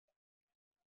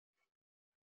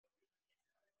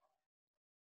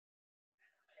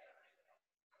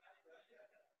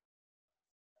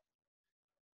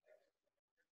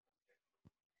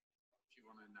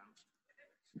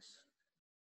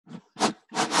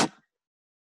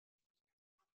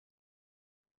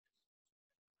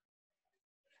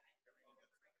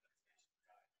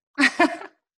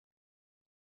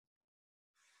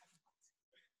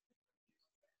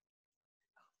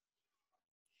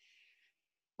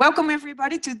Welcome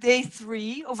everybody to day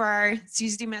 3 of our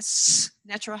CSDMS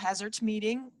Natural Hazards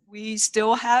meeting. We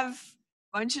still have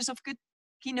bunches of good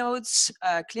keynotes,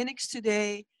 clinics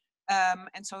today,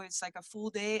 and so it's like a full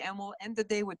day, and we'll end the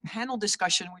day with panel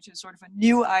discussion, which is sort of a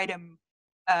new item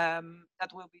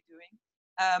that we'll be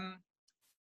doing.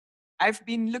 I've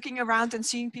been looking around and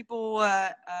seeing people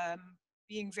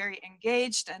being very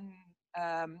engaged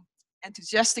and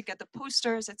enthusiastic at the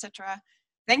posters, etc.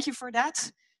 Thank you for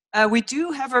that. We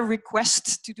do have a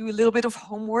request to do a little bit of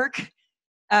homework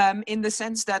in the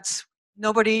sense that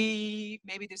maybe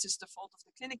this is the fault of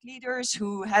the clinic leaders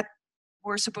who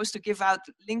were supposed to give out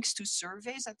links to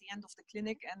surveys at the end of the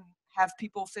clinic and have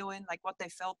people fill in like what they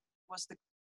felt was the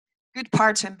good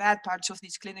parts and bad parts of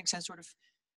these clinics and sort of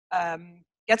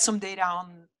get some data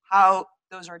on how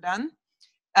those are done.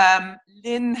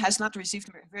 Lynn has not received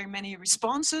very many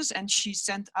responses, and she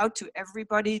sent out to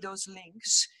everybody those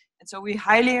links. And so we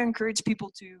highly encourage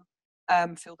people to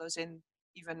fill those in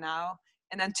even now.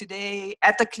 And then today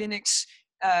at the clinics,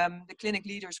 the clinic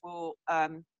leaders will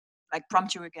like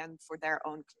prompt you again for their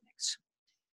own clinics.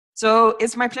 So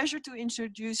it's my pleasure to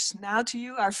introduce now to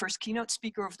you our first keynote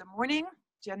speaker of the morning,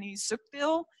 Jenny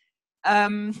Suckale.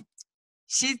 Suckale.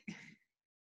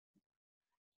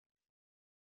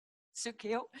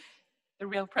 The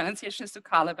real pronunciation is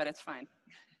Suckale, but it's fine.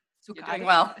 Suckale. You're doing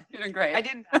well. You're doing great. I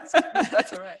didn't ask.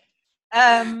 That's all right.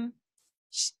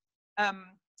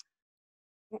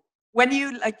 When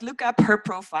you like look up her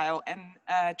profile and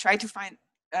try to find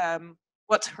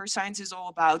what her science is all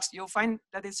about, you'll find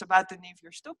that it's about the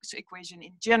Navier-Stokes equation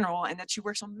in general, and that she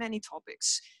works on many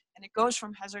topics. And it goes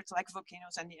from hazards like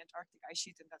volcanoes and the Antarctic ice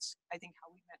sheet, and that's, I think, how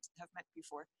we have met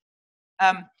before.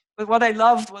 But what I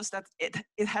loved was that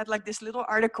it had like this little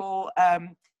article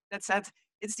that said,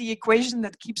 it's the equation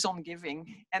that keeps on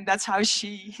giving. And that's how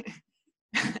she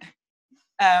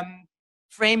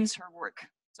frames her work.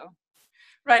 So.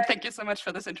 Right, thank you so much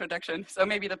for this introduction. So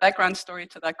maybe the background story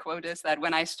to that quote is that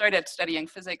when I started studying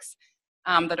physics,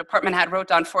 the department had wrote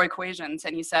down 4 equations,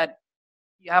 and he said,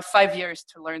 you have 5 years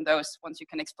to learn those. Once you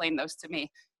can explain those to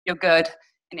me, you're good.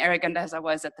 And arrogant as I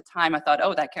was at the time, I thought,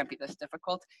 oh, that can't be this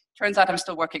difficult. Turns out I'm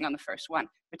still working on the first one,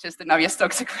 which is the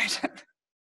Navier-Stokes equation.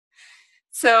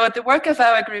 So the work of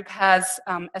our group has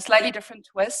a slightly different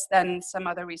twist than some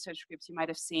other research groups you might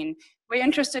have seen. We're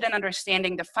interested in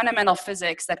understanding the fundamental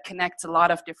physics that connects a lot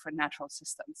of different natural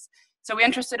systems. So we're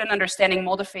interested in understanding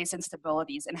multi-phase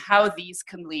instabilities and how these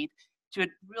can lead to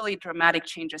really dramatic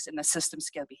changes in the system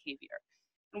scale behavior.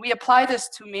 And we apply this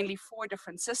to mainly 4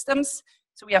 different systems.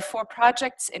 So we have 4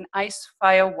 projects in ice,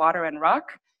 fire, water, and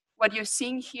rock. What you're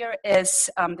seeing here is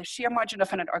the shear margin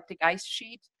of an Antarctic ice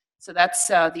sheet. So that's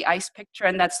the ice picture,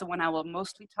 and that's the one I will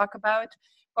mostly talk about.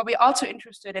 But we're also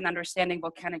interested in understanding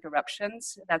volcanic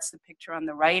eruptions. That's the picture on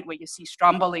the right, where you see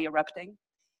Stromboli erupting.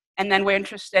 And then we're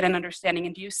interested in understanding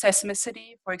induced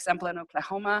seismicity. For example, in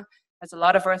Oklahoma, there's a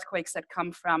lot of earthquakes that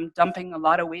come from dumping a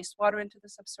lot of wastewater into the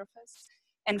subsurface.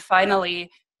 And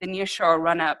finally, the nearshore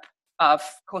run-up of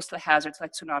coastal hazards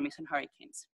like tsunamis and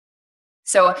hurricanes.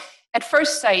 So at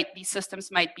first sight, these systems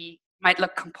might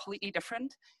look completely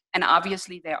different, and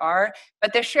obviously they are,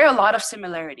 but they share a lot of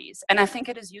similarities. And I think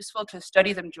it is useful to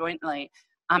study them jointly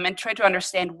and try to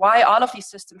understand why all of these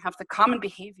systems have the common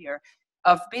behavior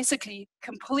of basically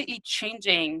completely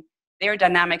changing their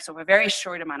dynamics over a very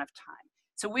short amount of time.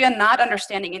 So we are not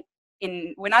understanding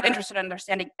we're not interested in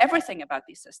understanding everything about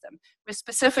these systems. We're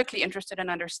specifically interested in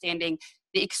understanding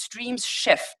the extreme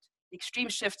shifts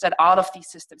that all of these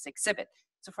systems exhibit.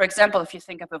 So for example, if you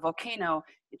think of a volcano,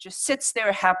 it just sits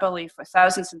there happily for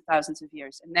thousands and thousands of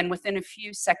years. And then within a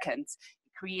few seconds,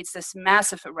 it creates this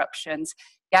massive eruptions,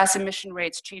 gas emission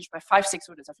rates change by 5-6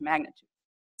 orders of magnitude.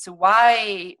 So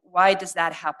why does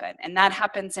that happen? And that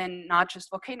happens in not just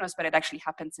volcanoes, but it actually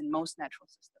happens in most natural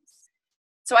systems.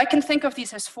 So I can think of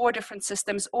these as 4 different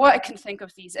systems, or I can think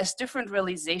of these as different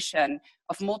realization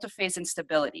of multi-phase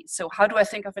instability. So how do I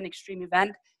think of an extreme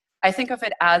event? I think of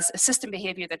it as a system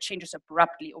behavior that changes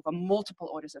abruptly over multiple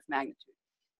orders of magnitude.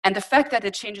 And the fact that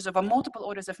it changes over multiple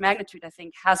orders of magnitude, I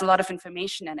think, has a lot of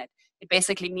information in it. It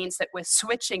basically means that we're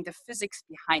switching the physics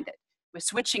behind it. We're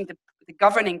switching the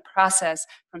governing process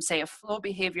from, say, a flow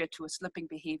behavior to a slipping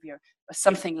behavior or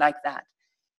something like that.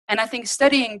 And I think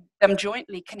studying them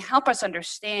jointly can help us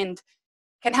understand,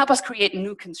 can help us create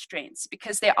new constraints,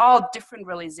 because they're all different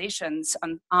realizations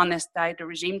on this the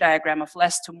regime diagram of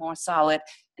less to more solid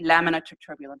and laminar to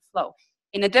turbulent flow.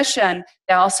 In addition,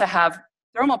 they also have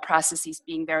thermal processes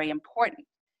being very important.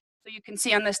 So you can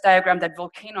see on this diagram that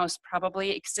volcanoes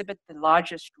probably exhibit the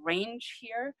largest range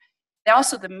here. They're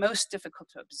also the most difficult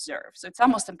to observe. So it's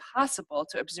almost impossible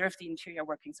to observe the interior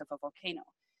workings of a volcano.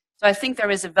 So I think there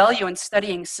is a value in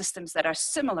studying systems that are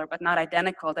similar but not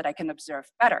identical that I can observe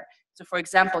better. So for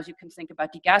example, you can think about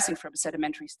degassing from a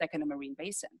sedimentary stack in a marine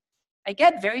basin. I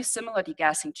get very similar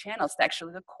degassing channels that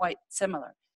actually look quite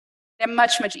similar. They're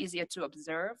much, much easier to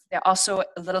observe. They're also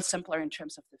a little simpler in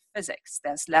terms of the physics.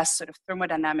 There's less sort of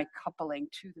thermodynamic coupling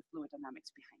to the fluid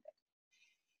dynamics behind it.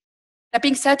 That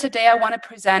being said, today I want to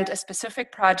present a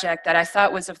specific project that I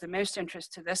thought was of the most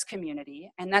interest to this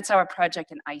community, and that's our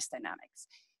project in ice dynamics.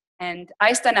 And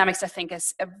ice dynamics, I think,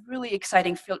 is a really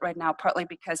exciting field right now, partly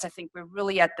because I think we're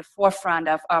really at the forefront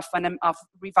of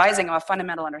revising our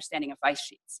fundamental understanding of ice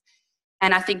sheets.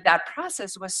 And I think that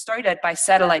process was started by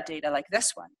satellite data like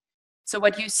this one. So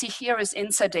what you see here is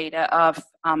INSA data of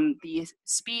the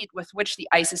speed with which the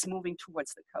ice is moving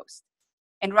towards the coast.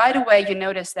 And right away, you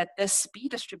notice that this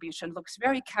speed distribution looks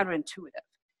very counterintuitive.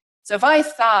 So if I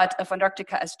thought of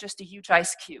Antarctica as just a huge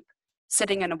ice cube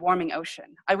sitting in a warming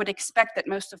ocean, I would expect that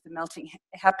most of the melting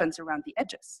happens around the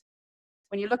edges.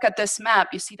 When you look at this map,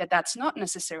 you see that that's not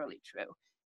necessarily true.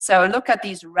 So look at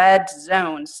these red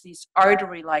zones, these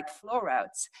artery-like flow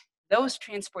routes. Those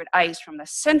transport ice from the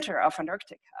center of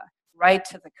Antarctica right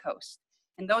to the coast.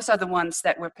 And those are the ones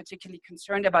that we're particularly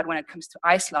concerned about when it comes to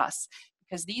ice loss,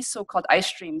 because these so-called ice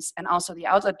streams and also the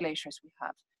outlet glaciers we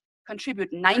have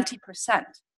contribute 90%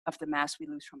 of the mass we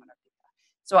lose from Antarctica.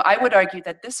 So I would argue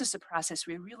that this is a process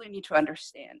we really need to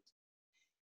understand.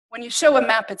 When you show a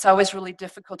map, it's always really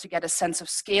difficult to get a sense of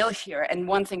scale here. And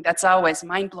one thing that's always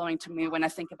mind-blowing to me when I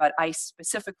think about ice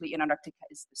specifically in Antarctica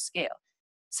is the scale.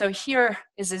 So here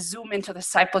is a zoom into the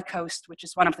Saiple Coast, which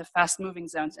is one of the fast-moving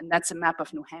zones, and that's a map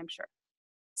of New Hampshire.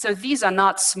 So these are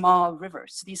not small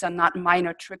rivers. These are not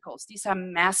minor trickles. These are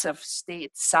massive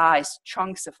state-sized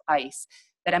chunks of ice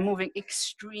that are moving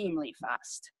extremely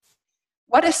fast.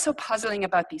 What is so puzzling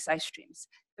about these ice streams?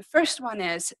 The first one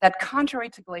is that contrary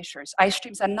to glaciers, ice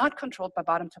streams are not controlled by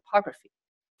bottom topography.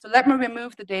 So let me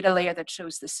remove the data layer that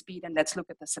shows the speed and let's look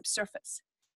at the subsurface.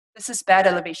 This is bad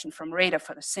elevation from radar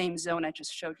for the same zone I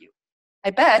just showed you.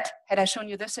 I bet, had I shown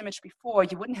you this image before,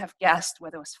 you wouldn't have guessed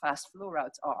where those fast flow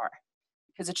routes are,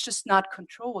 because it's just not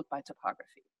controlled by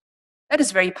topography. That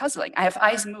is very puzzling. I have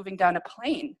ice moving down a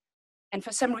plane, and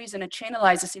for some reason it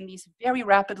channelizes in these very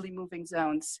rapidly moving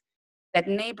zones that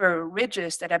neighbor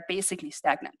ridges that are basically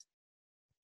stagnant.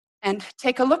 And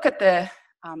take a look at the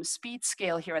speed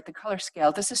scale here at the color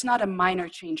scale. This is not a minor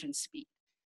change in speed.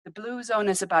 The blue zone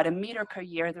is about 1 meter per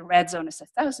year. The red zone is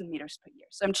 1,000 meters per year.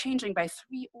 So I'm changing by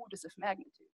 3 orders of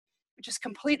magnitude, which is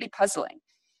completely puzzling.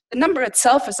 The number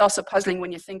itself is also puzzling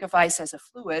when you think of ice as a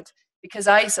fluid, because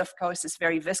ice, of course, is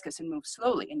very viscous and moves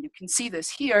slowly. And you can see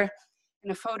this here in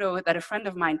a photo that a friend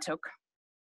of mine took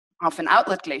of an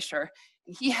outlet glacier.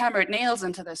 And he hammered nails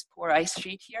into this poor ice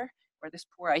sheet here, or this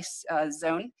poor ice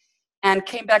zone, and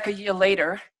came back a year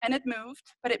later, and it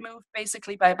moved, but it moved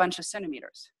basically by a bunch of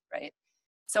centimeters, right?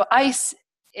 So ice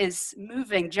is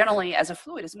moving, generally as a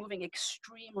fluid, is moving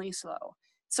extremely slow.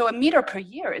 So 1 meter per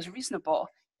year is reasonable,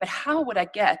 but how would I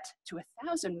get to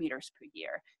 1,000 meters per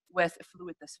year with a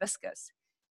fluid this viscous?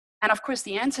 And of course,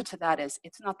 the answer to that is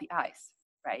it's not the ice,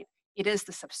 right? It is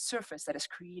the subsurface that is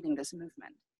creating this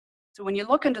movement. So when you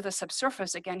look into the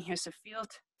subsurface, again, here's a field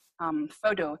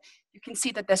photo, you can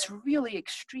see that there's really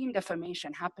extreme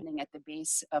deformation happening at the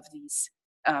base of these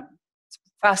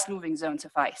fast-moving zones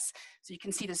of ice. So you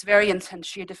can see this very intense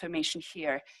shear deformation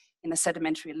here in the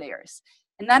sedimentary layers.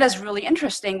 And that is really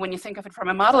interesting when you think of it from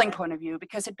a modeling point of view,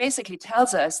 because it basically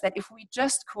tells us that if we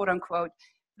just, quote unquote,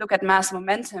 look at mass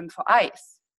momentum for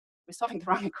ice, we're solving the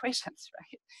wrong equations,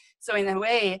 right? So in a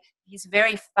way, these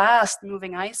very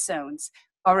fast-moving ice zones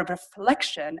are a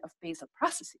reflection of basal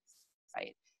processes,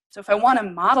 right? So if I want to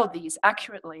model these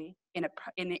accurately in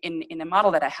a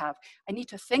model that I have, I need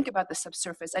to think about the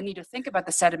subsurface, I need to think about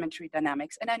the sedimentary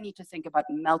dynamics, and I need to think about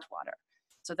meltwater.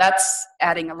 So that's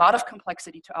adding a lot of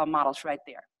complexity to our models right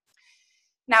there.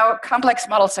 Now, complex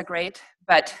models are great,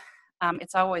 but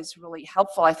it's always really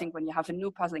helpful, I think, when you have a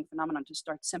new puzzling phenomenon to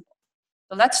start simple.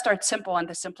 So let's start simple, and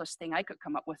the simplest thing I could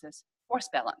come up with is force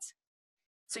balance.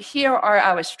 So here are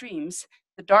our streams.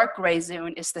 The dark gray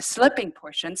zone is the slipping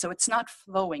portion, so it's not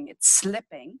flowing, it's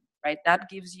slipping, right? That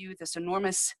gives you this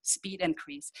enormous speed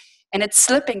increase. And it's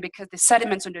slipping because the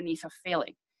sediments underneath are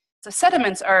failing. So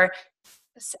sediments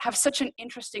have such an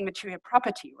interesting material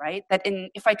property, right? That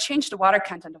if I change the water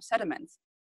content of sediments,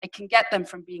 I can get them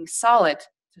from being solid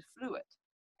to fluid.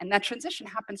 And that transition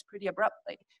happens pretty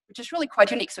abruptly, which is really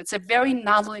quite unique. So it's a very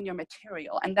nonlinear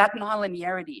material, and that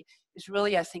nonlinearity is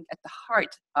really, I think, at the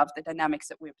heart of the dynamics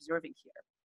that we're observing here.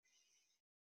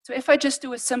 So if I just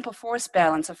do a simple force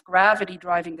balance of gravity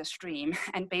driving the stream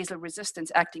and basal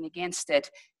resistance acting against it,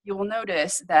 you will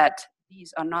notice that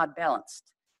these are not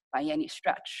balanced by any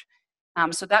stretch.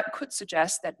 So that could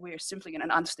suggest that we're simply in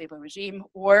an unstable regime,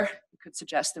 or it could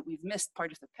suggest that we've missed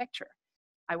part of the picture.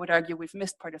 I would argue we've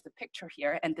missed part of the picture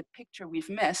here, and the picture we've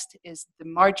missed is the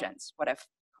margins, what I've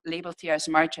labeled here as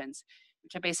margins,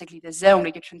 which are basically the zone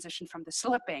where you transition from the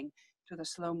slipping to the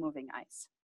slow-moving ice.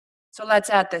 So let's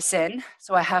add this in.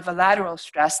 So I have a lateral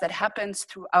stress that happens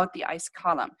throughout the ice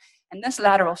column. And this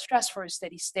lateral stress for a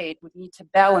steady state would need to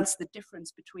balance the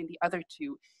difference between the other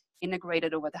two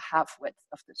integrated over the half width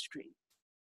of the stream.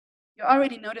 You're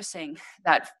already noticing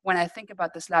that when I think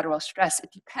about this lateral stress,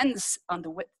 it depends on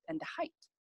the width and the height,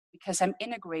 because I'm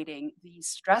integrating these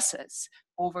stresses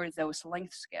over those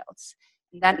length scales.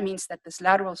 And that means that this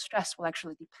lateral stress will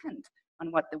actually depend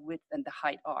on what the width and the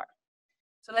height are.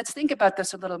 So let's think about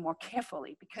this a little more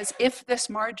carefully, because if this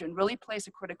margin really plays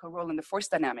a critical role in the force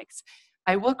dynamics,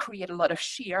 I will create a lot of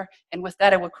shear, and with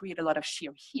that I will create a lot of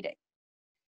shear heating.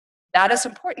 That is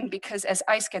important because as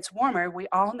ice gets warmer, we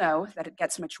all know that it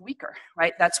gets much weaker,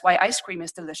 right? That's why ice cream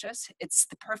is delicious. It's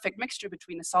the perfect mixture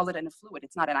between a solid and a fluid.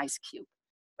 It's not an ice cube,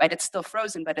 right? It's still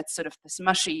frozen, but it's sort of this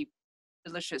mushy,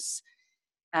 delicious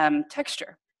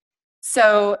texture.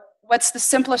 So what's the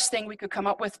simplest thing we could come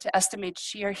up with to estimate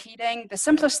shear heating? The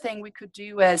simplest thing we could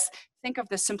do is think of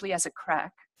this simply as a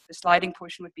crack. The sliding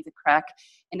portion would be the crack.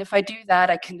 And if I do that,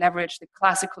 I can leverage the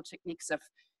classical techniques of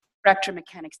fracture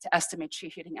mechanics to estimate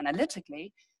shear heating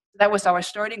analytically. That was our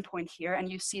starting point here.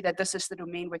 And you see that this is the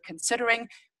domain we're considering.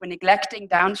 We're neglecting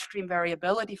downstream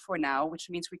variability for now, which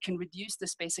means we can reduce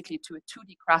this basically to a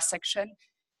 2D cross section.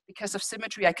 Because of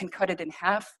symmetry, I can cut it in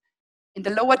half. In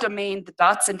the lower domain, the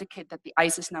dots indicate that the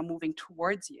ice is now moving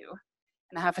towards you.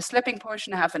 And I have a slipping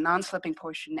portion, I have a non-slipping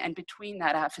portion, and between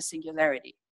that I have a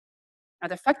singularity. Now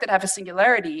the fact that I have a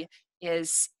singularity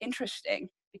is interesting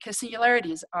because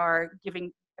singularities are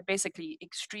giving basically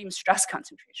extreme stress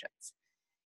concentrations.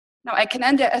 Now I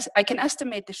can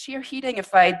estimate the shear heating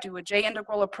if I do a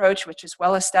J-integral approach, which is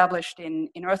well established in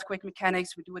earthquake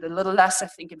mechanics. We do it a little less, I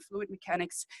think, in fluid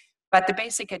mechanics. But the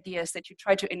basic idea is that you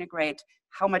try to integrate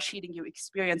how much heating you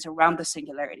experience around the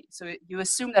singularity. So you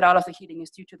assume that all of the heating is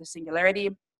due to the singularity.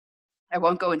 I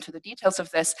won't go into the details of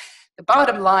this. The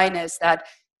bottom line is that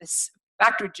this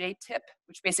factor J tip,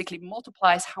 which basically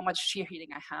multiplies how much shear heating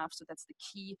I have, so that's the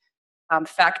key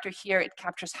factor here. It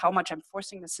captures how much I'm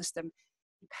forcing the system,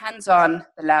 depends on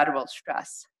the lateral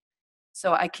stress.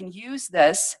 So I can use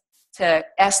this to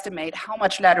estimate how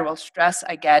much lateral stress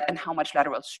I get and how much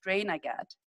lateral strain I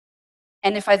get.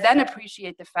 And if I then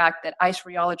appreciate the fact that ice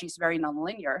rheology is very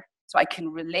nonlinear, so I can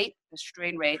relate the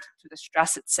strain rate to the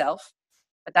stress itself,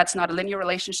 but that's not a linear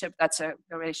relationship, that's a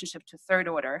relationship to third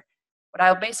order. What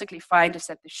I'll basically find is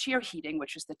that the shear heating,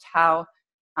 which is the tau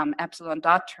epsilon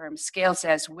dot term, scales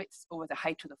as width over the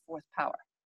height to the fourth power.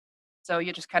 So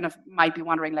you just kind of might be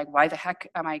wondering, like, why the heck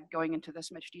am I going into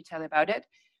this much detail about it?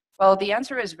 Well, the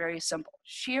answer is very simple.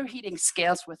 Shear heating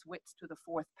scales with width to the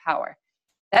fourth power.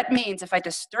 That means if I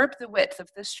disturb the width of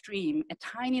this stream a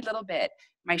tiny little bit,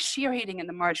 my shear heating in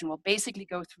the margin will basically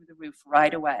go through the roof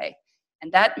right away.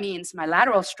 And that means my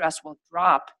lateral stress will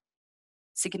drop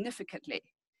significantly.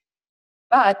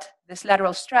 But this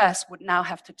lateral stress would now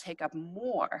have to take up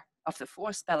more of the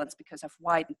force balance because I've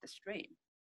widened the stream.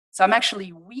 So I'm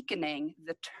actually weakening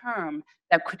the term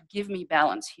that could give me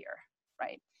balance here,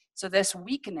 right? So this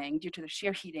weakening due to the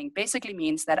shear heating basically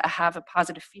means that I have a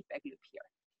positive feedback loop here.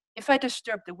 If I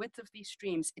disturb the width of these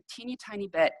streams a teeny tiny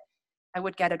bit, I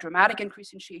would get a dramatic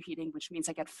increase in shear heating, which means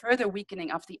I get further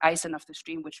weakening of the ice and of the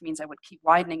stream, which means I would keep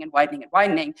widening and widening and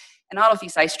widening. And all of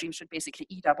these ice streams should basically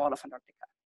eat up all of Antarctica.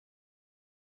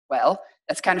 Well,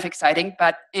 that's kind of exciting,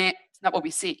 but it's not what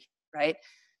we see, right?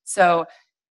 So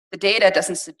the data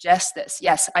doesn't suggest this.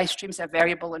 Yes, ice streams are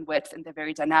variable in width and they're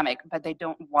very dynamic, but they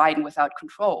don't widen without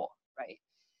control, right?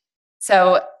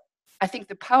 So I think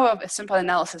the power of a simple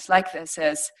analysis like this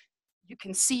is you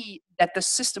can see that the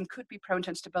system could be prone to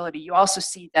instability. You also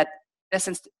see that this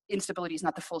instability is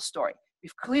not the full story.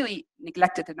 We've clearly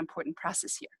neglected an important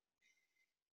process here.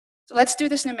 So let's do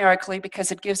this numerically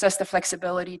because it gives us the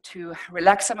flexibility to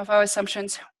relax some of our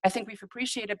assumptions. I think we've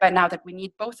appreciated by now that we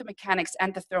need both the mechanics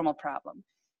and the thermal problem.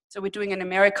 So we're doing a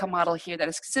numerical model here that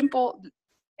is simple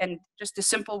and just a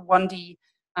simple 1D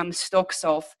Stokes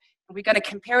solve. And we're going to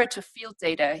compare it to field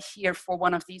data here for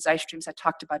one of these ice streams I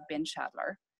talked about, Ben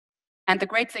Shadler. And the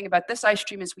great thing about this ice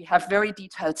stream is we have very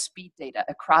detailed speed data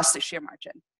across the shear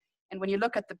margin. And when you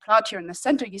look at the plot here in the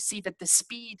center, you see that the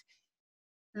speed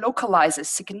localizes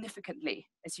significantly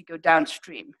as you go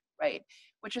downstream, right?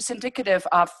 which is indicative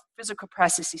of physical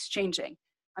processes changing.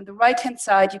 On the right-hand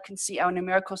side, you can see our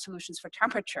numerical solutions for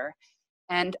temperature.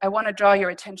 And I want to draw your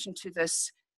attention to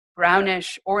this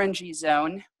brownish orangey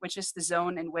zone, which is the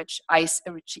zone in which ice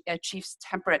achieves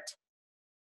temperate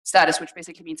status, which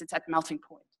basically means it's at melting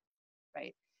point,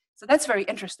 right? So that's very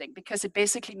interesting because it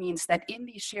basically means that in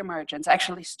these shear margins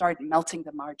actually start melting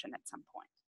the margin at some point,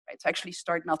 right? So actually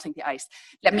start melting the ice.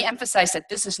 Let me emphasize that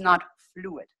this is not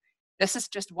fluid. This is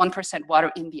just 1%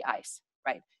 water in the ice,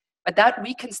 right? But that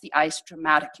weakens the ice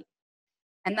dramatically.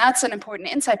 And that's an important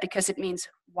insight because it means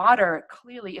water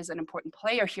clearly is an important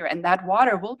player here, and that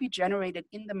water will be generated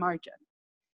in the margin.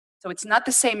 So it's not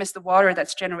the same as the water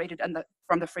that's generated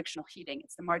from the frictional heating.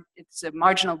 It's the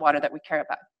marginal water that we care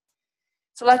about.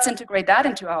 So let's integrate that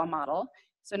into our model.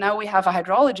 So now we have a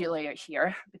hydrology layer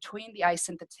here between the ice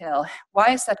and the till.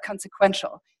 Why is that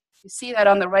consequential? You see that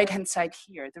on the right-hand side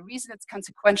here. The reason it's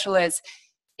consequential is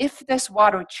if this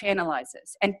water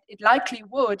channelizes, and it likely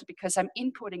would because I'm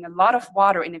inputting a lot of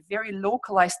water in a very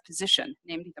localized position,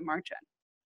 namely the margin.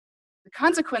 The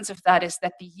consequence of that is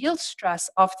that the yield stress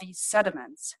of these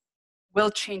sediments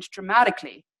will change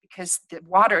dramatically because the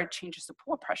water changes the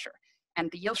pore pressure,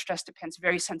 and the yield stress depends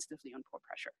very sensitively on pore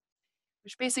pressure,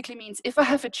 which basically means if I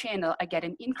have a channel, I get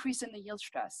an increase in the yield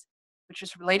stress, which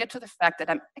is related to the fact that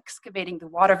I'm excavating the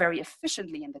water very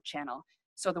efficiently in the channel.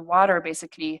 So the water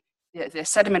basically, the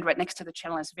sediment right next to the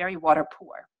channel is very water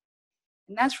poor.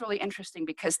 And that's really interesting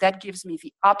because that gives me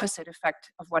the opposite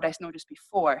effect of what I noticed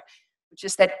before, which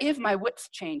is that if my width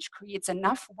change creates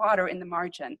enough water in the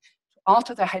margin to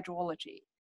alter the hydrology,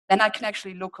 then I can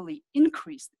actually locally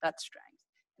increase the bed strength,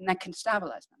 and that can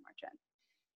stabilize my margin.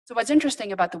 So what's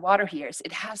interesting about the water here is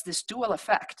it has this dual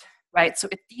effect, right? So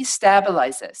it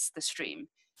destabilizes the stream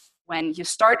when you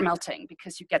start melting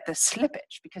because you get the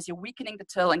slippage, because you're weakening the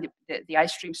till and the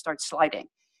ice stream starts sliding.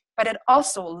 But it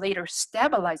also later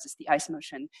stabilizes the ice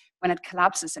motion when it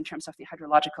collapses in terms of the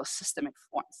hydrological system it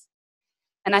forms.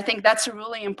 And I think that's a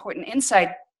really important insight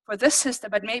for this system,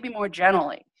 but maybe more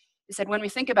generally, is that when we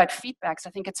think about feedbacks, I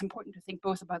think it's important to think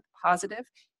both about the positive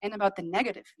and about the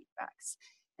negative feedbacks.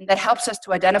 And that helps us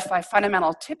to identify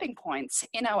fundamental tipping points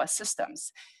in our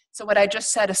systems. So what I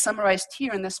just said is summarized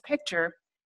here in this picture.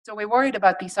 So we're worried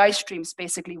about these ice streams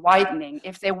basically widening.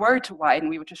 If they were to widen,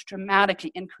 we would just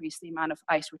dramatically increase the amount of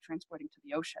ice we're transporting to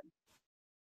the ocean.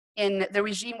 In the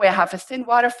regime where I have a thin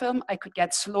water film, I could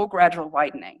get slow, gradual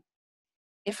widening.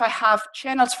 If I have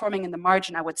channels forming in the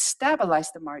margin, I would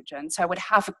stabilize the margin. So I would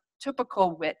have a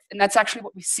typical width, and that's actually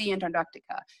what we see in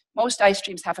Antarctica. Most ice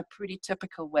streams have a pretty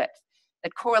typical width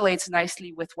that correlates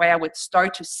nicely with where I would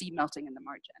start to see melting in the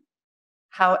margin.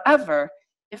 However,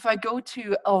 if I go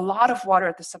to a lot of water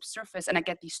at the subsurface and I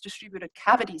get these distributed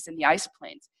cavities in the ice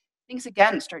plains, things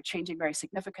again start changing very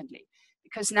significantly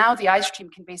because now the ice stream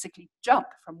can basically jump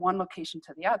from one location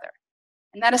to the other.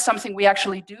 And that is something we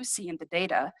actually do see in the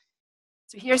data.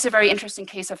 So here's a very interesting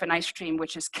case of an ice stream,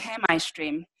 which is Cam ice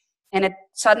stream, and it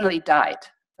suddenly died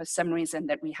for some reason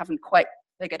that we haven't quite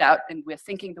figured out, and we're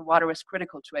thinking the water is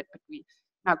critical to it, but we're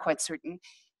not quite certain.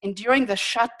 And during the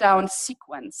shutdown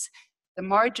sequence, the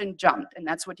margin jumped, and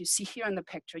that's what you see here in the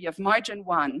picture. You have margin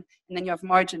 1, and then you have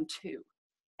margin 2.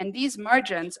 And these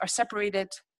margins are separated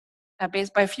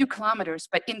based by a few kilometers,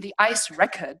 but in the ice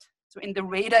record, so in the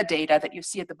radar data that you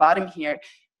see at the bottom here,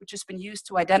 which has been used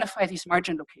to identify these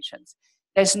margin locations,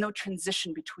 there's no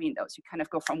transition between those. You kind of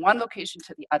go from one location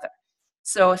to the other.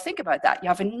 So think about that. You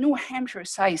have a New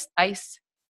Hampshire-sized ice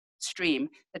stream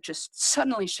that just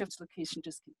suddenly shifts location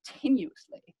just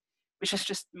continuously, which is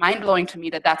just mind-blowing to me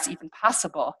that that's even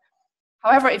possible.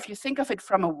 However, if you think of it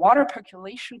from a water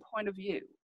percolation point of view,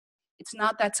 it's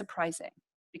not that surprising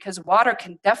because water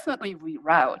can definitely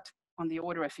reroute on the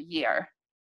order of a year.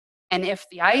 And if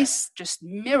the ice just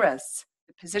mirrors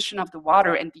the position of the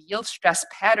water and the yield stress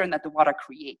pattern that the water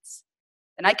creates,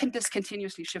 then I can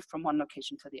discontinuously shift from one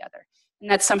location to the other. And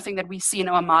that's something that we see in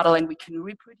our model, and we can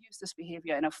reproduce this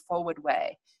behavior in a forward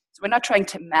way. So we're not trying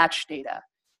to match data.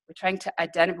 We're trying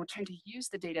to use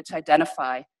the data to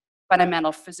identify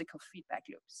fundamental physical feedback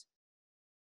loops.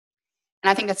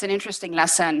 And I think that's an interesting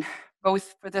lesson,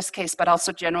 both for this case, but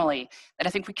also generally, that I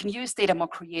think we can use data more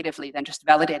creatively than just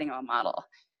validating our model.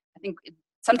 I think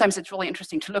sometimes it's really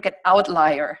interesting to look at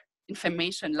outlier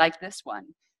information like this one,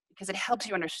 because it helps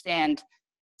you understand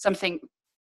some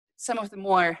of the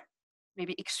more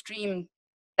maybe extreme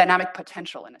dynamic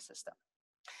potential in a system.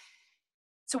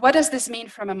 So what does this mean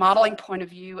from a modeling point of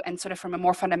view and sort of from a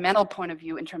more fundamental point of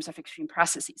view in terms of extreme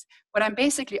processes? What I'm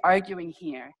basically arguing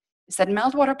here is that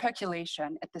meltwater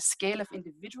percolation at the scale of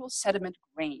individual sediment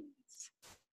grains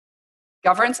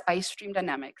governs ice stream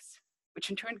dynamics, which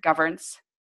in turn governs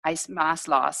ice mass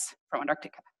loss from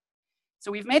Antarctica.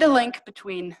 So we've made a link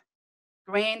between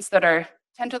grains that are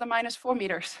 10 to the minus 4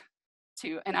 meters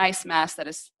to an ice mass that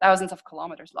is thousands of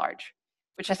kilometers large,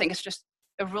 which I think is just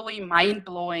a really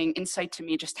mind-blowing insight to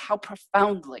me, just how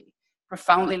profoundly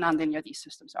nonlinear these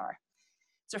systems are.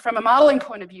 So from a modeling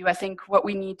point of view, I think what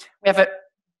we have a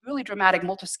really dramatic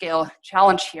multi-scale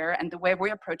challenge here, and the way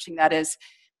we're approaching that is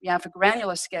we have a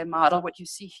granular scale model. What you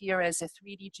see here is a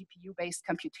 3D GPU-based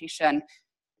computation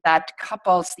that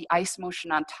couples the ice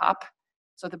motion on top.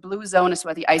 So the blue zone is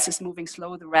where the ice is moving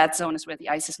slow, the red zone is where the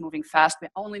ice is moving fast. We're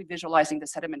only visualizing the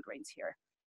sediment grains here.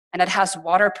 And it has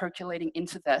water percolating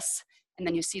into this. And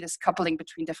then you see this coupling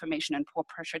between deformation and pore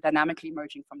pressure dynamically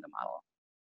emerging from the model.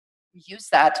 We use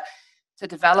that to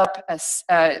develop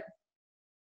a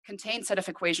contained set of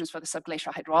equations for the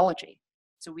subglacial hydrology.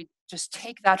 So we just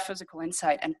take that physical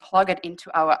insight and plug it into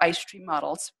our ice stream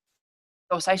models.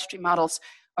 Those ice stream models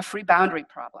are free boundary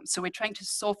problems. So we're trying to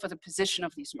solve for the position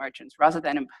of these margins rather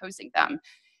than imposing them.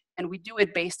 And we do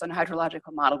it based on a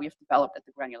hydrological model we have developed at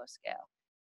the granular scale.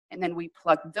 And then we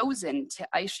plug those into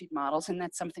ice sheet models, and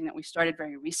that's something that we started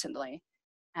very recently.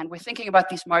 And we're thinking about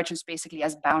these margins basically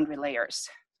as boundary layers.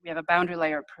 We have a boundary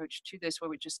layer approach to this where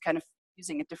we're just kind of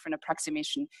using a different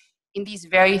approximation in these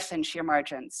very thin shear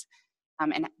margins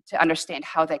and to understand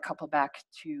how they couple back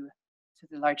to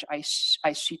the large ice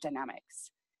sheet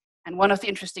dynamics. And one of the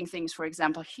interesting things, for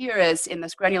example, here is in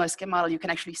this granular scale model, you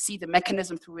can actually see the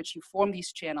mechanism through which you form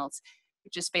these channels,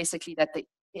 which is basically that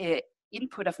the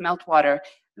input of meltwater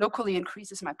locally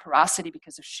increases my porosity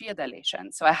because of shear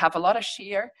dilation. So I have a lot of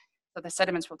shear, so the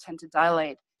sediments will tend to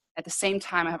dilate. At the same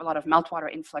time, I have a lot of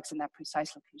meltwater influx in that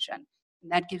precise location.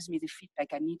 And that gives me the feedback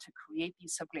I need to create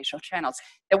these subglacial channels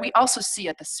that we also see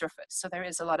at the surface. So there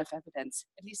is a lot of evidence,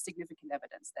 at least significant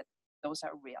evidence, that those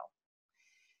are real.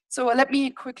 So let me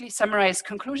quickly summarize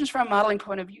conclusions from a modeling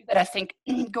point of view that I think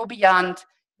go beyond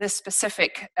this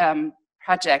specific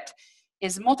project.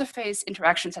 Is multi-phase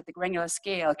interactions at the granular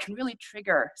scale can really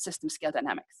trigger system scale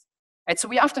dynamics. Right? So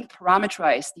we often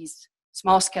parameterize these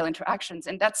small scale interactions,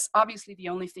 and that's obviously the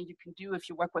only thing you can do if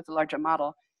you work with a larger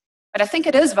model. But I think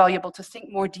it is valuable to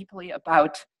think more deeply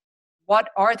about what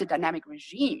are the dynamic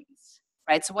regimes,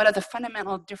 right? So what are the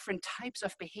fundamental different types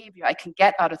of behavior I can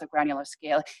get out of the granular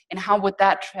scale, and how would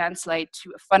that translate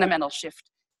to a fundamental shift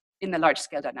in the large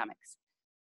scale dynamics?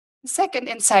 The second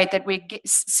insight that we're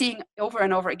seeing over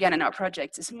and over again in our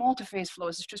projects is multi-phase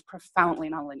flows is just profoundly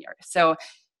nonlinear. So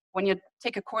when you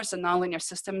take a course on nonlinear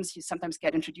systems, you sometimes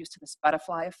get introduced to this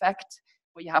butterfly effect,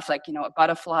 where you have like, a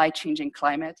butterfly changing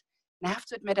climate. And I have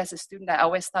to admit, as a student, I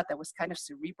always thought that was kind of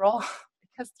cerebral,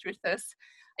 because truth is,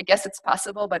 I guess it's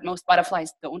possible, but most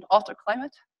butterflies don't alter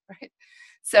climate, right?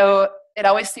 So it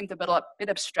always seemed a bit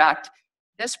abstract.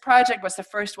 This project was the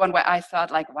first one where I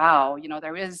thought like, wow,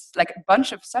 there is like a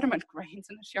bunch of sediment grains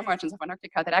in the shear margins of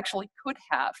Antarctica that actually could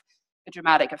have a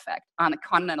dramatic effect on a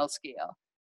continental scale,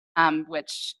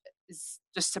 which is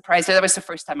just surprising. That was the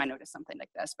first time I noticed something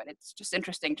like this, but it's just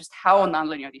interesting just how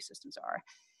nonlinear these systems are.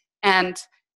 And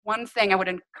one thing I would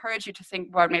encourage you to think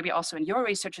about maybe also in your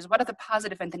research is what are the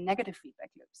positive and the negative feedback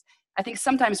loops? I think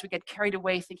sometimes we get carried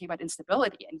away thinking about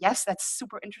instability. And yes, that's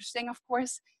super interesting, of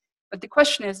course. But the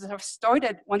question is,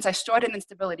 once I started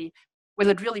instability, will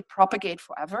it really propagate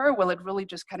forever? Will it really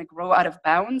just kind of grow out of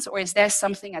bounds? Or is there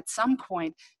something at some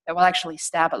point that will actually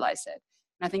stabilize it?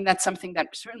 And I think that's something that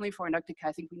certainly for Antarctica,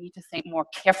 I think we need to think more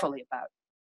carefully about.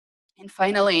 And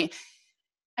finally,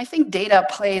 I think data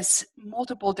plays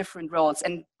multiple different roles.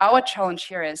 And our challenge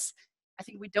here is, I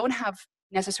think we don't have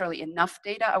necessarily enough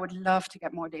data. I would love to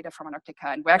get more data from Antarctica,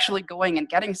 and we're actually going and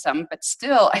getting some, but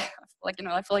still, I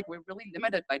feel like we're really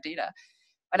limited by data.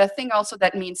 But I think also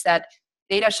that means that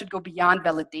data should go beyond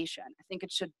validation. I think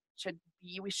it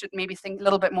we should maybe think a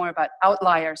little bit more about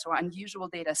outliers or unusual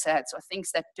data sets or things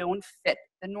that don't fit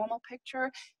the normal picture.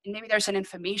 And maybe there's an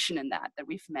information in that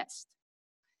we've missed.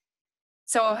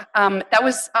 So that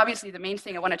was obviously the main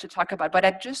thing I wanted to talk about, but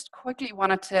I just quickly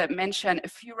wanted to mention a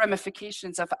few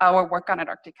ramifications of our work on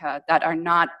Antarctica that are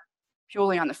not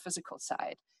purely on the physical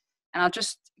side. And I'll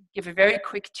just give a very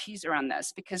quick teaser on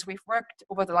this, because we've worked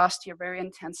over the last year very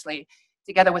intensely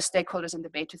together with stakeholders in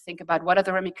debate to think about what are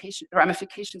the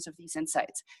ramifications of these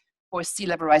insights for sea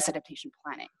level rise adaptation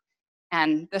planning.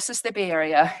 And this is the Bay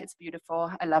Area. It's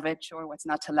beautiful. I love it. Sure, what's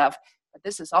not to love? But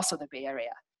this is also the Bay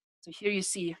Area. So here you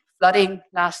see flooding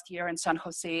last year in San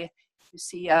Jose. You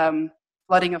see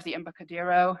flooding of the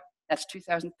Embarcadero, that's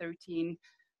 2013,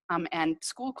 and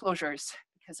school closures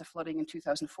because of flooding in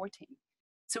 2014.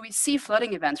 So we see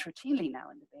flooding events routinely now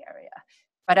in the Bay Area,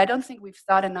 but I don't think we've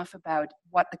thought enough about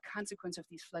what the consequence of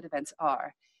these flood events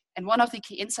are. And one of the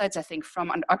key insights, I think,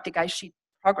 from an Arctic ice sheet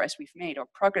progress we've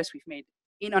made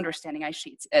in understanding ice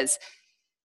sheets is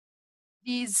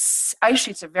these ice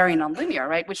sheets are very nonlinear,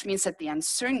 right? Which means that the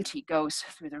uncertainty goes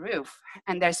through the roof.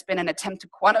 And there's been an attempt to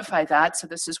quantify that. So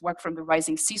this is work from the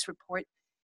Rising Seas report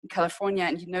in California.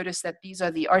 And you notice that these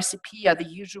are the RCP, are the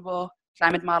usual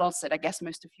climate models that I guess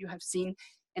most of you have seen.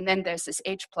 And then there's this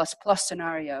H++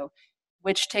 scenario,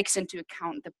 which takes into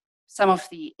account some of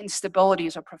the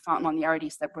instabilities or profound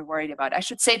nonlinearities that we're worried about. I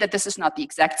should say that this is not the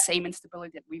exact same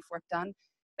instability that we've worked on.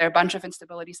 There are a bunch of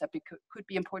instabilities that could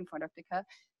be important for Antarctica.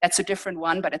 That's a different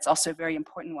one, but it's also a very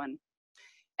important one.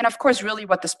 And of course, really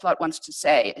what this plot wants to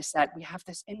say is that we have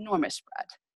this enormous spread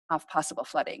of possible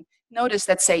flooding. Notice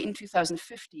that, say, in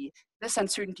 2050, this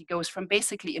uncertainty goes from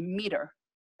basically a meter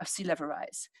of sea level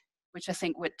rise, which I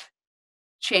think would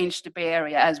change the Bay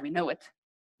Area as we know it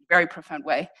in a very profound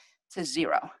way, to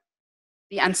 0.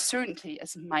 The uncertainty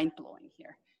is mind-blowing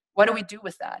here. What do we do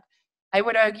with that? I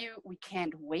would argue we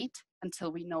can't wait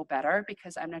until we know better,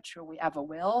 because I'm not sure we ever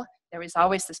will. There is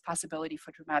always this possibility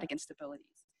for dramatic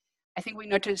instabilities. I think we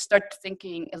need to start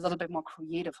thinking a little bit more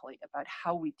creatively about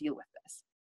how we deal with this.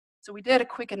 So we did a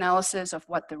quick analysis of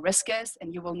what the risk is,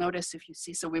 and you will notice if you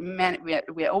see, so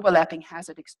we're overlapping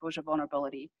hazard exposure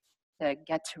vulnerability to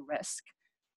get to risk.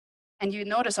 And you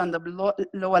notice on the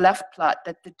lower left plot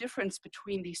that the difference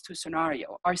between these two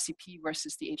scenarios, RCP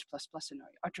versus the H++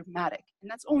 scenario, are dramatic. And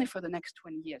that's only for the next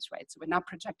 20 years, right? So we're not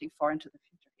projecting far into the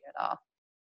future here at all.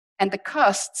 And the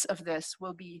costs of this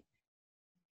will be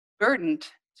burdened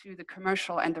to the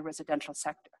commercial and the residential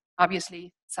sector.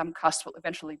 Obviously, some costs will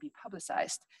eventually be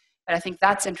publicized, but I think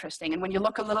that's interesting. And when you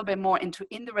look a little bit more into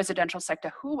in the residential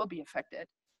sector, who will be affected,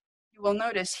 you will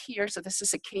notice here, so this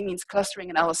is a k-means clustering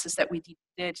analysis that we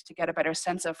did to get a better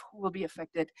sense of who will be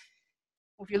affected.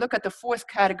 If you look at the fourth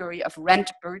category of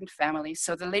rent-burdened families,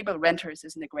 so the label renters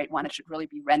isn't a great one, it should really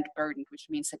be rent-burdened, which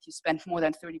means that you spend more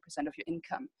than 30% of your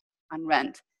income on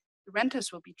rent. The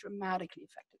renters will be dramatically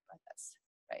affected by this,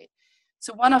 right?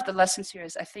 So one of the lessons here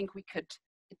is I think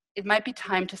it might be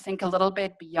time to think a little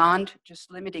bit beyond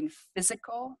just limiting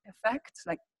physical effects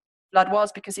like flood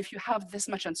walls, because if you have this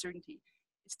much uncertainty,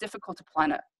 it's difficult to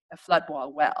plan a flood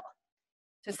wall well.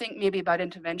 To think maybe about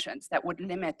interventions that would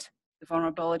limit the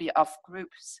vulnerability of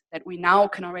groups that we now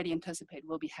can already anticipate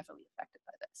will be heavily affected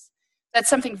by this. That's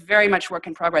something very much work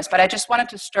in progress, but I just wanted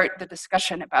to start the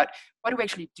discussion about what do we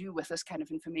actually do with this kind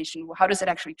of information? How does it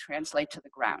actually translate to the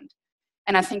ground?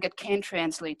 And I think it can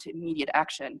translate to immediate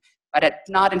action, but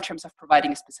not in terms of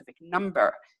providing a specific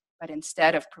number, but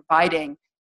instead of providing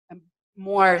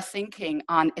more thinking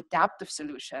on adaptive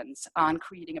solutions, on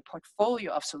creating a portfolio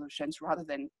of solutions rather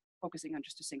than focusing on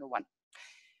just a single one.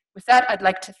 With that, I'd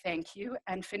like to thank you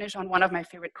and finish on one of my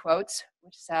favorite quotes,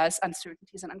 which says, "Uncertainty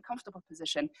is an uncomfortable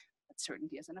position, but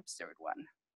certainty is an absurd one."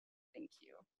 Thank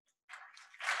you.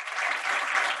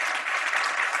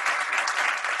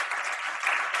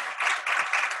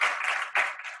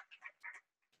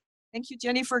 Thank you,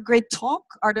 Jenny, for a great talk.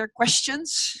 Are there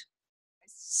questions?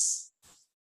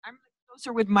 I'm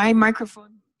closer with my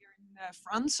microphone here in the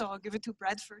front, so I'll give it to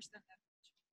Brad first. And then.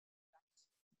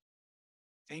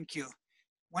 Thank you.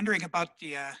 Wondering about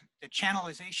the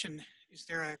channelization. Is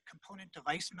there a component of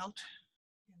ice melt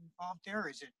involved there, or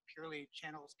is it purely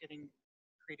channels getting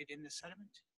created in the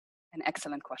sediment? An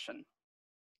excellent question.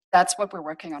 That's what we're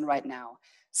working on right now.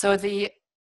 So the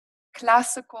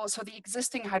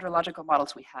existing hydrological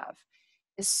models we have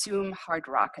assume hard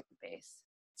rock at the base.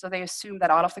 So they assume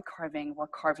that all of the carving will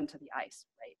carve into the ice,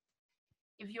 right?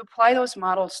 If you apply those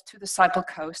models to the Cycle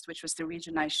Coast, which was the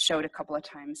region I showed a couple of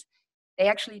times, they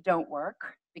actually don't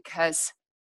work because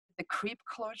the creep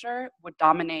closure would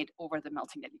dominate over the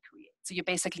melting that you create. So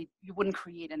you wouldn't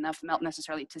create enough melt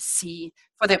necessarily to see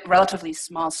for the relatively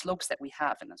small slopes that we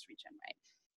have in this region, right?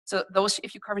 So those,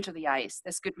 if you carve into the ice,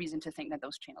 there's good reason to think that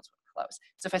those channels would close.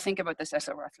 So if I think about this as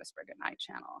a Roethlisberger Nye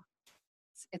channel,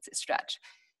 it's a stretch.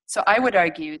 So I would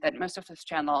argue that most of those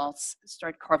channels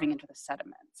start carving into the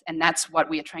sediments. And that's what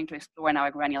we are trying to explore in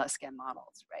our granular scan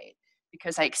models, right?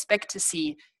 Because I expect to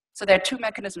see, so there are two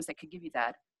mechanisms that could give you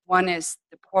that. One is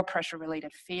the pore pressure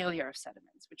related failure of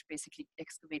sediments, which basically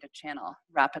excavate a channel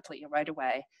rapidly right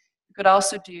away. You could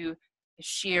also do a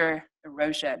shear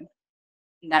erosion,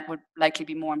 and that would likely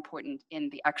be more important in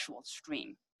the actual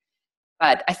stream.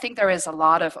 But I think there is a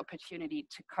lot of opportunity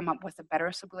to come up with a better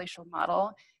subglacial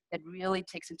model that really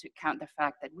takes into account the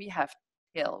fact that we have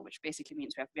till, which basically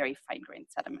means we have very fine-grained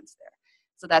sediments there.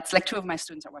 So that's like 2 of my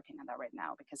students are working on that right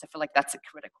now because I feel like that's a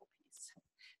critical piece.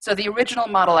 So the original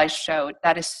model I showed,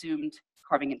 that assumed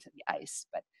carving into the ice,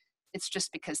 but it's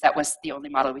just because that was the only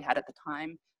model we had at the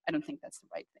time. I don't think that's the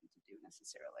right thing to do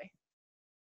necessarily.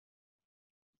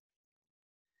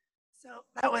 So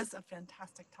that was a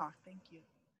fantastic talk. Thank you.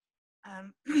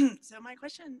 So my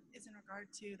question is in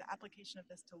regard to the application of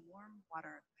this to warm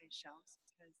water ice shelves.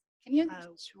 Because, Can you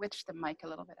switch the mic a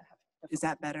little bit? is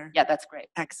that better? Yeah, that's great.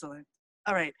 Excellent.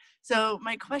 All right. So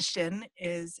my question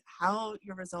is how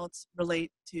your results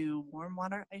relate to warm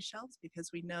water ice shelves, because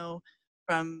we know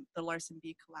from the Larsen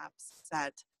B collapse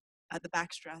that the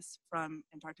backstress from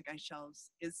Antarctic ice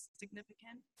shelves is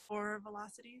significant for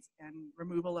velocities, and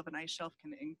removal of an ice shelf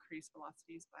can increase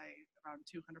velocities by around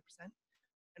 200%.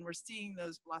 And we're seeing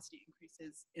those velocity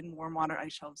increases in warm water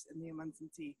ice shelves in the Amundsen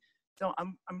Sea. So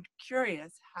I'm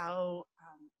curious how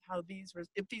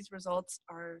if these results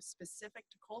are specific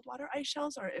to cold water ice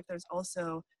shelves, or if there's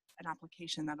also an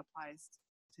application that applies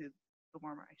to the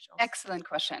warmer ice shelves. Excellent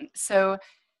question. So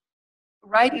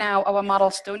right now, our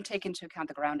models don't take into account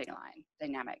the grounding line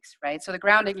dynamics, right? So the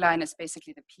grounding line is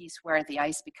basically the piece where the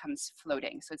ice becomes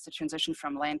floating. So it's the transition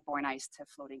from land-borne ice to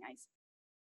floating ice.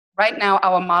 Right now,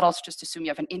 our models just assume you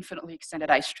have an infinitely extended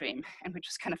ice stream, and we're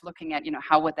just kind of looking at,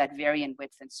 how would that vary in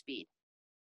width and speed.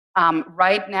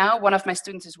 Right now, one of my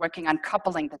students is working on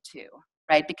coupling the two,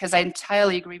 right? Because I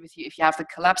entirely agree with you. If you have the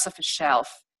collapse of a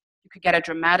shelf, you could get a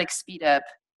dramatic speed up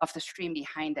of the stream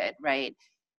behind it, right?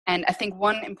 And I think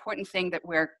one important thing that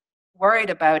we're worried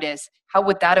about is how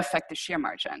would that affect the shear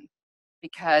margin?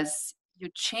 Because you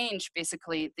change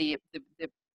basically the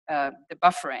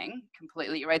buffering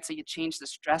completely, right? So you change the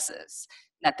stresses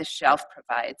that the shelf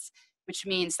provides, which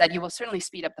means that you will certainly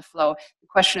speed up the flow. The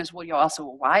question is, will you also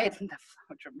widen the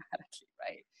flow dramatically,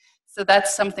 right? So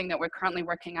that's something that we're currently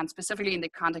working on, specifically in the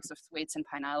context of Thwaites and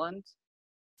Pine Island.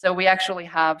 So we actually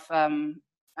have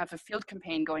a field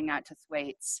campaign going out to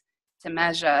Thwaites to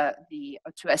measure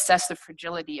to assess the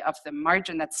fragility of the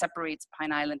margin that separates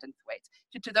Pine Island and Thwaites.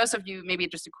 To those of you, maybe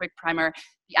just a quick primer,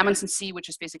 the Amundsen Sea, which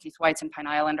is basically Thwaites and Pine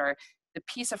Island, are the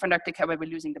piece of Antarctica where we're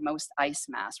losing the most ice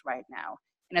mass right now.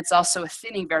 And it's also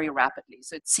thinning very rapidly.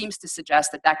 So it seems to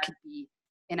suggest that that could be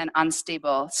in an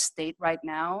unstable state right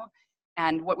now.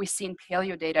 And what we see in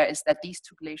paleo data is that these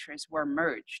two glaciers were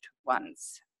merged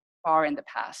once, far in the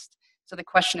past. So the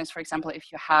question is, for example,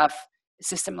 if you have a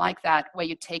system like that where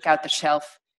you take out the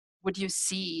shelf, would you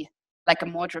see like a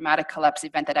more dramatic collapse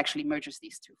event that actually merges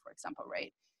these two, for example,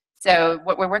 right? So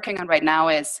what we're working on right now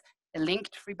is a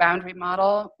linked free boundary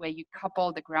model where you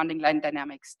couple the grounding line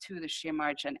dynamics to the shear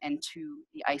margin and to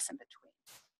the ice in between.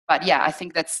 But yeah, I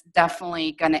think that's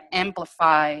definitely going to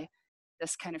amplify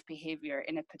this kind of behavior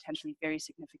in a potentially very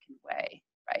significant way,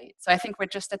 right? So I think we're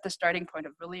just at the starting point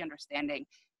of really understanding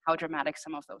how dramatic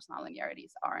some of those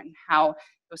nonlinearities are and how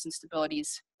those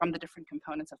instabilities from the different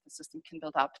components of the system can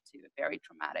build up to a very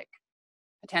dramatic,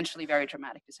 potentially very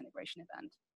dramatic disintegration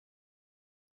event.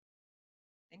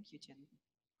 Thank you, Jenny.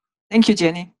 Thank you,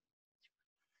 Jenny.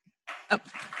 Oh.